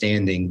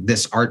understanding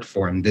this art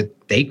form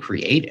that they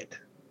created.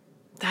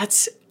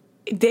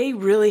 They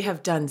really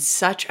have done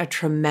such a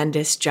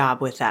tremendous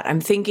job with that. I'm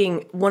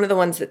thinking one of the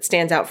ones that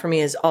stands out for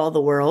me is All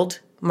the World,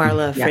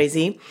 Marla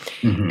Frazee.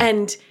 Mm-hmm.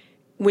 And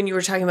when you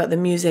were talking about the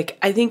music,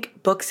 I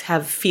think books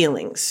have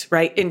feelings,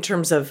 right? In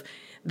terms of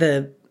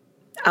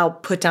I'll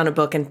put down a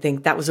book and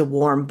think that was a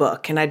warm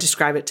book. And I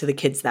describe it to the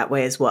kids that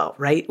way as well,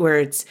 right?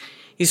 Where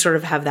you sort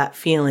of have that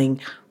feeling.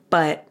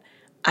 But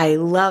I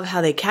love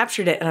how they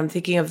captured it. And I'm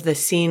thinking of the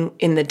scene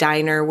in the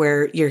diner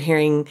where you're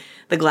hearing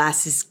the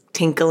glasses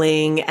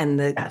tinkling and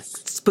the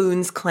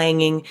spoons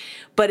clanging,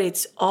 but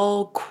it's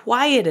all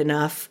quiet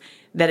enough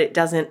that it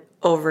doesn't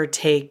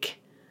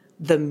overtake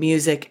the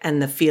music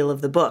and the feel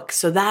of the book.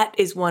 So that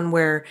is one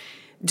where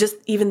just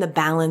even the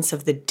balance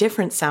of the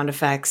different sound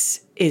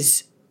effects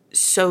is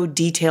so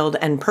detailed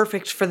and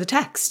perfect for the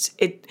text.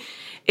 It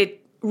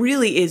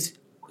really is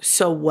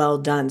so well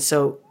done.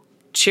 So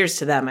cheers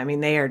to them. I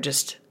mean, they are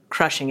just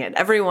crushing it.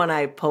 Everyone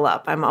I pull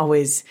up, I'm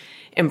always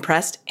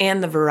impressed.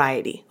 And the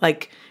variety.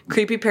 Like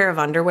Creepy Pair of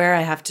Underwear,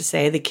 I have to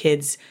say, the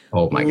kids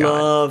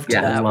loved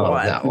that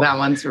one. That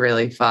one's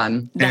really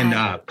fun.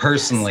 And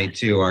personally,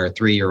 too, our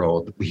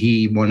 3-year-old,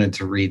 he wanted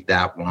to read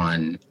that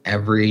one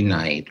every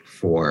night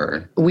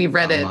for a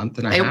month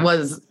and a half. It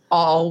was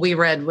all we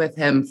read with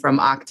him from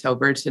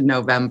October to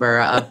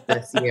November of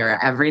this year.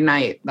 Every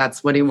night.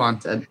 That's what he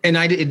wanted. And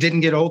it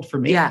didn't get old for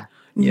me. Yeah.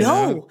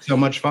 So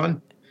much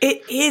fun.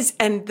 It is.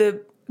 And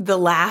the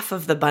laugh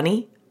of the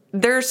bunny.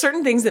 There are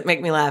certain things that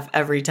make me laugh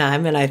every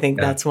time, and I think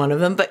that's one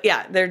of them. But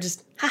yeah, they're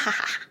just ha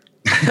ha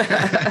ha.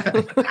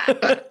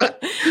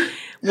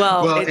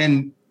 Well,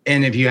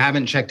 and if you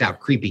haven't checked out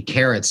Creepy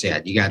Carrots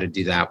yet, you got to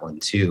do that one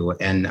too.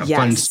 And a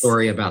fun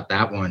story about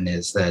that one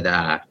is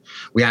that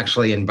we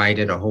actually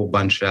invited a whole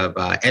bunch of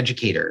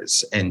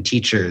educators and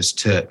teachers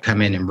to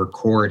come in and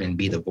record and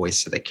be the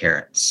voice of the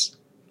carrots.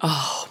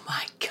 Oh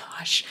my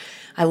gosh.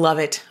 I love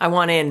it. I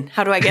want in.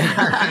 How do I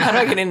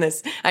get in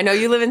this? I know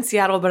you live in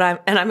Seattle,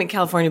 I'm in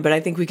California, but I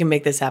think we can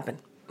make this happen.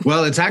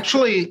 Well, it's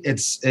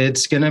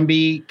going to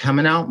be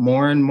coming out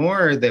more and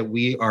more that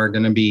we are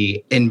going to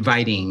be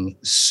inviting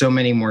so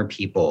many more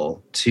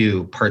people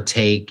to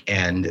partake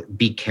and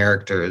be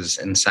characters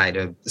inside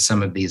of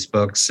some of these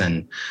books.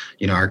 And,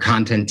 our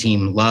content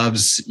team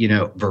loves,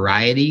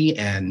 variety,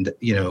 and,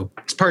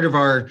 it's part of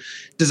our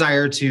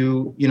desire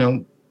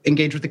to,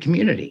 engage with the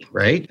community,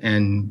 right?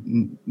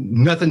 And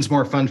nothing's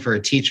more fun for a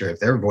teacher if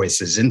their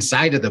voice is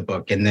inside of the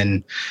book and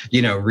then,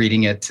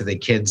 reading it to the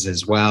kids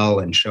as well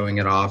and showing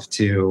it off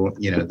to,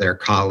 their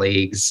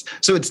colleagues.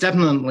 So it's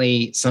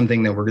definitely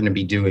something that we're going to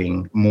be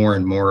doing more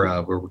and more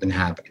of, where we're going to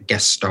have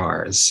guest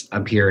stars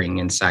appearing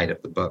inside of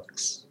the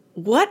books.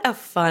 What a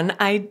fun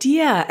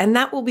idea. And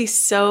that will be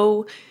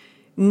so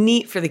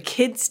neat for the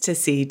kids to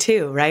see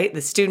too, right?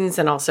 The students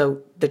and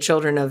also the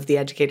children of the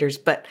educators.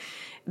 But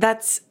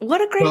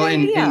what a great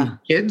idea.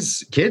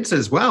 And kids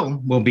as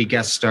well will be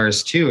guest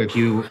stars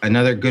too.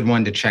 Another good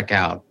one to check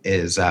out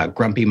is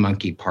Grumpy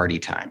Monkey Party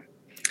Time.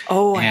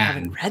 Oh, I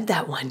haven't read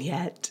that one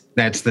yet.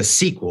 That's the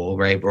sequel,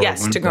 right?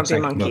 Yes, to Grumpy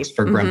Monkey.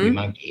 For Grumpy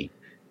Monkey.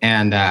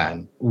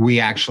 And we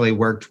actually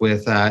worked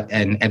with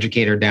an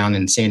educator down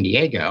in San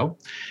Diego,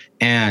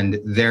 and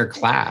their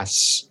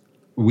class,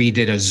 we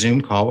did a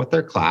Zoom call with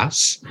their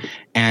class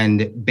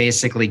and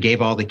basically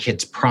gave all the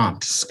kids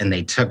prompts, and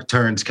they took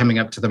turns coming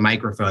up to the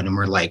microphone and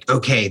we're like,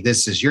 okay,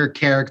 this is your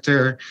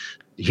character.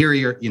 Here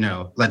you're,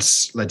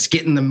 let's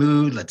get in the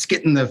mood, let's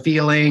get in the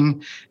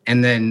feeling,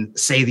 and then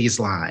say these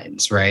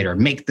lines, right? Or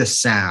make this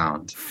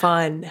sound.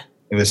 Fun.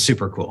 It was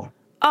super cool.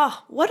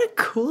 Oh, what a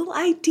cool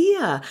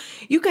idea.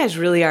 You guys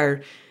really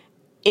are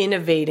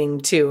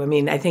innovating too. I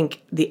mean, I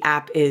think the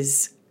app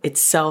is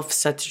itself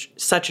such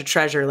a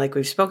treasure, like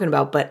we've spoken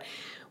about, but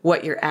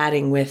what you're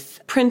adding with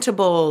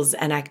printables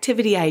and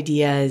activity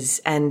ideas,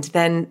 and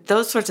then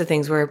those sorts of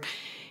things where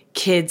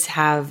kids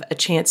have a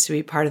chance to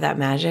be part of that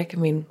magic. I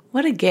mean,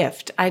 what a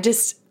gift.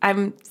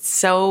 I'm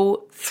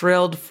so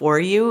thrilled for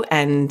you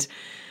and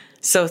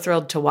so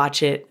thrilled to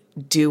watch it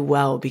do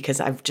well,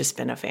 because I've just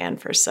been a fan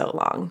for so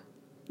long.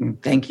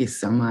 Thank you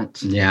so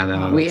much.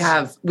 Yeah, we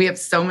have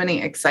so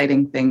many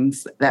exciting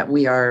things that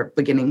we are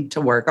beginning to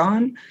work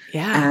on.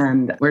 Yeah.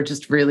 And we're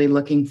just really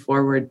looking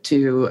forward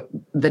to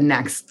the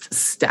next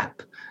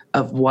step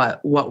of what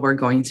we're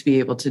going to be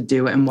able to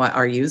do and what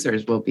our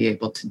users will be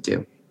able to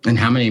do. And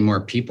how many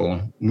more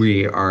people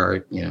we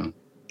are,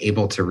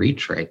 able to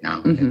reach right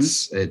now. Mm-hmm.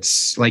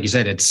 It's like you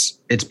said,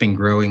 it's been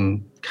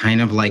growing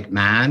kind of like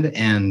mad.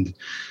 And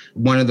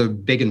one of the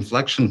big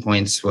inflection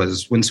points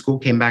was when school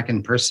came back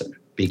in person,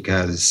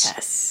 because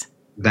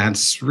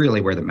that's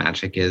really where the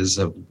magic is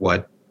of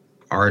what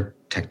our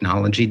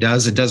technology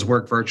does. It does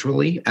work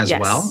virtually as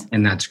well,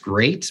 and that's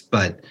great.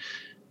 But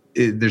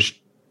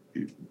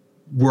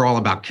we're all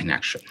about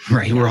connection,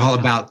 right? Yeah. We're all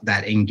about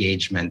that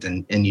engagement,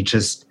 and you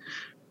just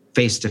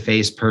face to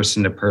face,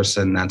 person to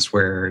person. That's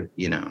where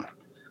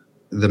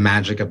the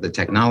magic of the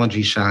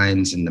technology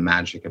shines, and the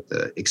magic of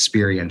the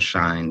experience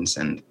shines.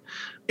 And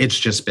it's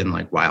just been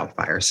like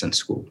wildfire since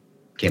school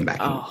came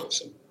back in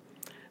person.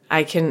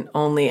 I can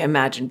only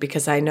imagine,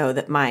 because I know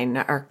that mine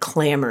are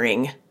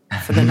clamoring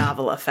for the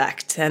novel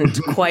effect,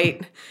 and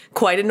quite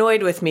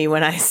annoyed with me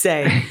when I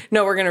say,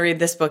 no, we're going to read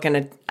this book,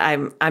 and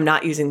I'm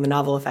not using the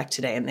novel effect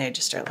today. And they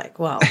just are like,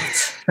 well,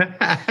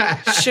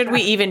 should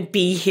we even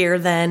be here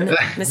then,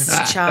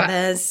 Mrs.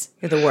 Chavez?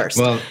 You're the worst.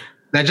 Well,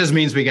 that just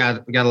means we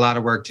got a lot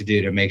of work to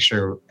do to make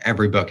sure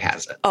every book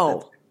has it.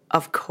 Oh,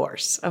 of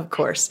course.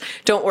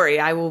 Don't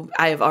worry.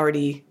 I have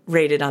already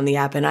rated on the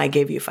app, and I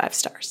gave you 5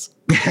 stars.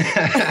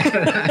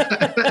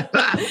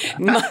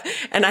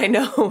 And I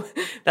know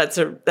that's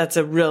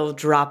a real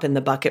drop in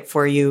the bucket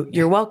for you.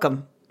 You're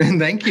welcome.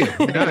 Thank you.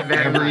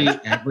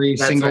 Every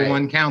single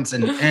one counts.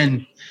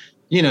 And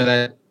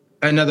that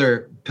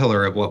another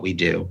pillar of what we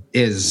do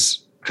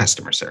is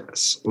customer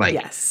service. Like,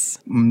 yes,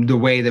 the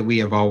way that we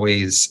have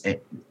always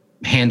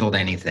handled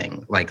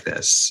anything like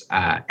this.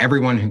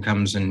 Everyone who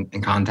comes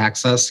and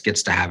contacts us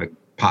gets to have a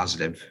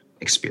positive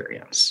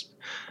experience.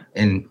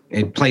 And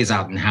it plays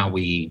out in how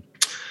we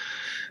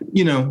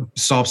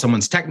solve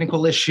someone's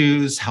technical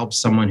issues, help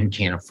someone who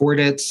can't afford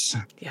it.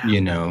 Yeah.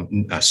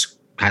 A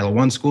Title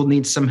I school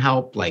needs some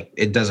help. Like,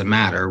 it doesn't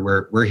matter.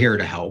 We're here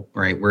to help,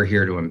 right? We're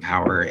here to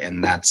empower.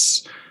 And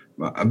that's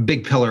a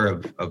big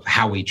pillar of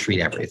how we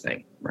treat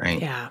everything,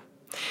 right? Yeah.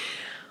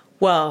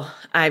 Well,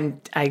 I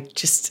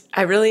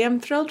really am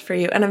thrilled for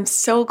you. And I'm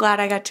so glad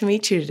I got to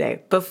meet you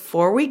today.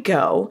 Before we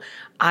go,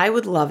 I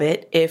would love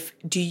it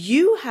do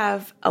you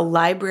have a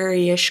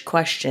library-ish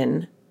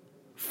question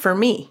for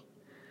me?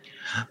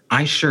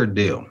 I sure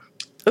do.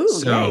 Ooh,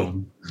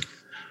 so yay.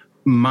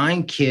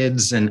 My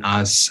kids and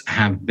us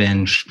have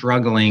been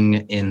struggling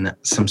in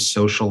some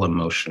social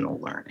emotional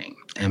learning.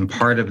 And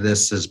part of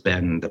this has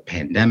been the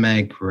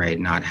pandemic, right?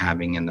 Not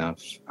having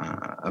enough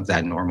of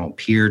that normal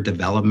peer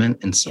development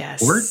and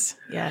support.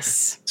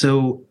 Yes.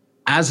 So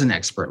as an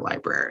expert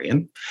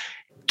librarian,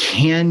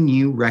 can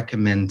you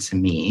recommend to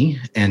me,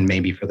 and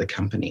maybe for the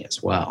company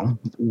as well,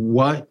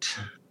 what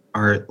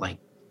are like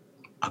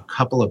a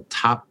couple of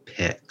top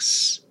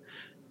picks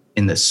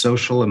in the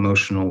social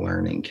emotional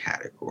learning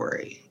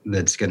category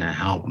that's going to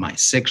help my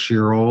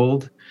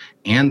 6-year-old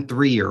and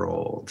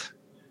 3-year-old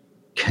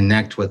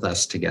connect with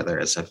us together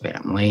as a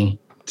family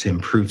to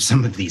improve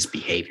some of these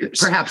behaviors?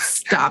 Perhaps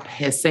stop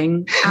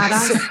hissing at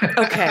us.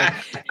 Okay.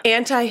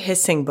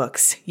 Anti-hissing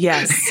books.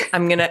 Yes.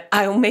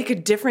 I'll make a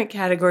different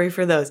category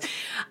for those.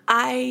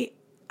 I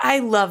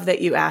love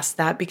that you asked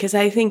that, because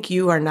I think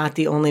you are not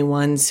the only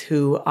ones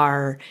who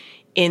are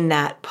in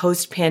that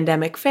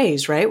post-pandemic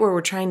phase, right? Where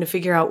we're trying to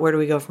figure out, where do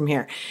we go from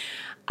here?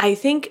 I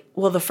think,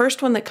 the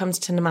first one that comes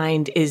to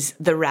mind is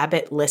The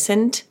Rabbit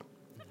Listened.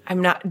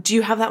 Do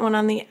you have that one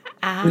on the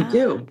app? We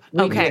do.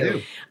 We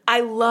do. I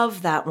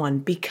love that one,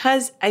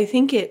 because I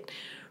think it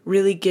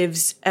really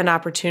gives an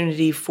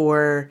opportunity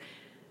for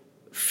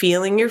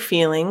feeling your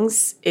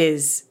feelings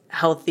is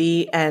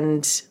healthy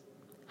and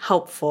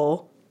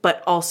helpful,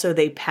 but also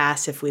they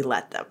pass if we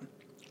let them.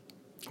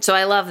 So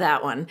I love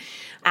that one.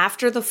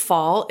 After the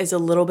Fall is a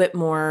little bit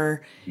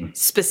more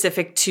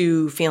specific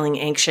to feeling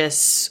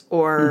anxious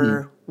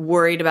or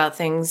worried about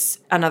things.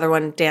 Another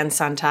one, Dan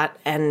Santat,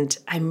 and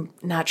I'm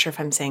not sure if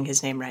I'm saying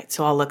his name right,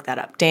 so I'll look that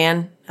up.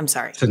 Dan, I'm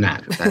sorry.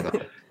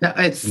 Santat. No,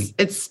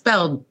 it's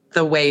spelled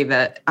the way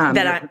that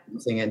I'm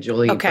using it,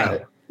 Julie. Okay.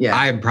 But yeah,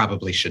 I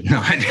probably should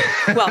not.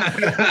 Well,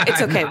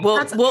 it's okay.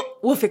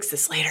 We'll fix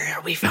this later.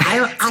 Are we fine?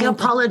 I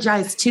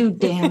apologize too,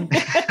 Dan.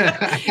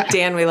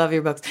 Dan, we love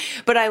your books.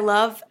 But I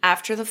love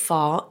After the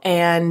Fall,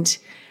 and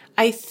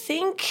I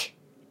think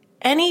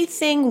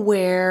anything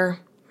where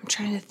I'm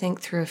trying to think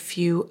through a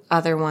few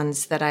other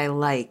ones that I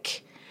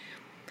like.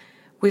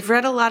 We've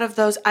read a lot of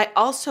those. I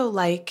also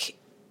like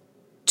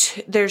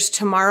there's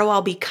Tomorrow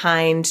I'll Be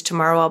Kind,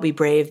 Tomorrow I'll Be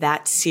Brave.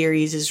 That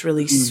series is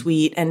really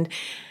sweet. And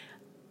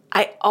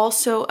I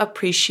also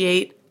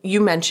appreciate, you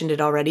mentioned it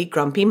already,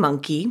 Grumpy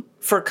Monkey,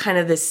 for kind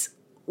of this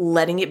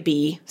letting it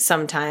be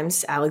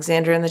sometimes.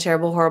 Alexander and the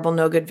Terrible, Horrible,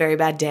 No Good, Very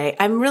Bad Day.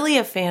 I'm really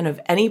a fan of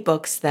any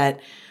books that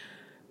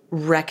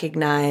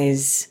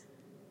recognize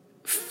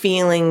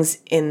feelings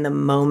in the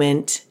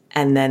moment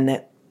and then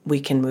that we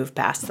can move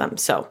past them.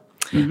 So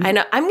I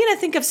know I'm going to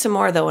think of some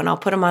more though, and I'll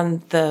put them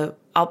on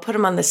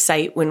the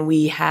site when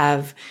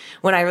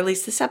I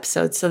release this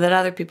episode so that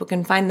other people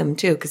can find them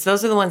too. Because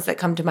those are the ones that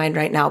come to mind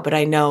right now. But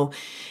I know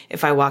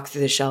if I walk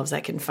through the shelves,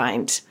 I can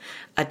find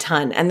a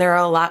ton. And there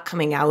are a lot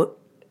coming out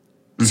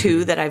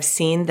too that I've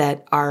seen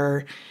that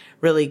are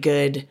really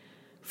good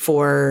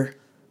for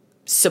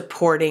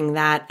supporting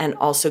that and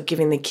also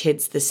giving the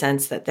kids the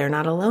sense that they're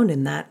not alone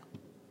in that.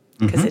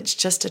 Because it's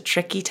just a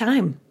tricky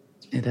time.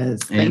 It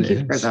is. Thank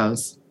you for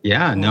those.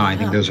 Yeah, no, I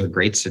think those are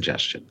great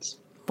suggestions.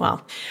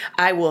 Well,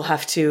 I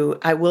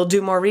will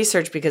do more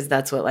research because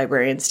that's what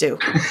librarians do.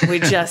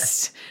 We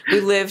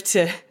live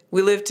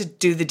to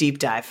do the deep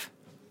dive.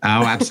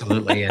 Oh,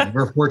 absolutely. And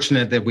we're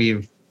fortunate that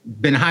we've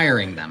been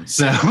hiring them.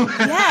 So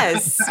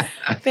yes,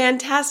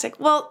 fantastic.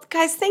 Well,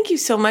 guys, thank you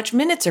so much.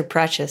 Minutes are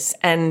precious.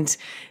 And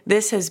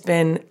this has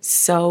been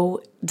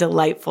so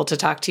delightful to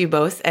talk to you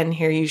both and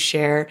hear you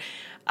share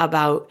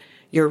about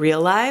your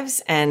real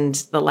lives and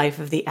the life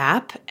of the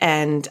app.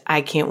 And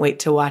I can't wait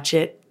to watch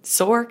it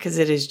soar because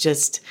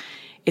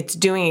it's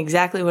doing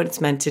exactly what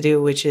it's meant to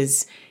do, which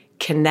is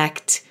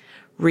connect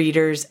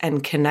readers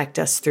and connect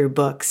us through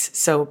books.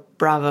 So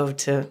bravo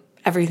to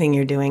everything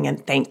you're doing.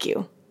 And thank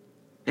you.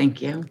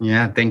 Thank you.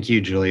 Yeah, thank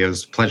you, Julie. It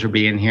was a pleasure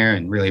being here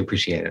and really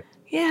appreciate it.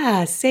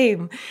 Yeah,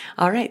 same.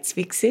 All right,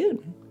 speak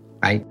soon.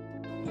 Bye.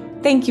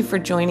 Thank you for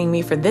joining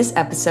me for this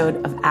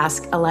episode of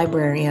Ask a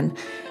Librarian.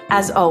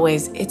 As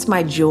always, it's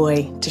my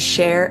joy to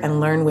share and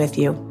learn with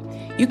you.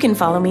 You can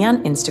follow me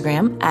on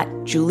Instagram at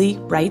Julie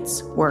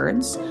Writes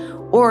Words,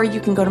 or you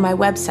can go to my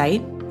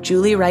website,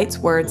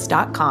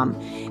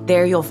 juliewriteswords.com.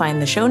 There you'll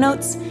find the show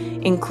notes,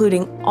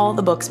 including all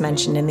the books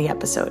mentioned in the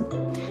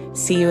episode.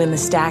 See you in the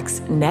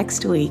stacks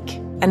next week.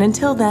 And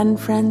until then,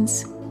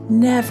 friends,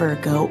 never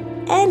go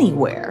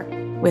anywhere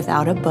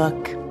without a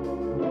book.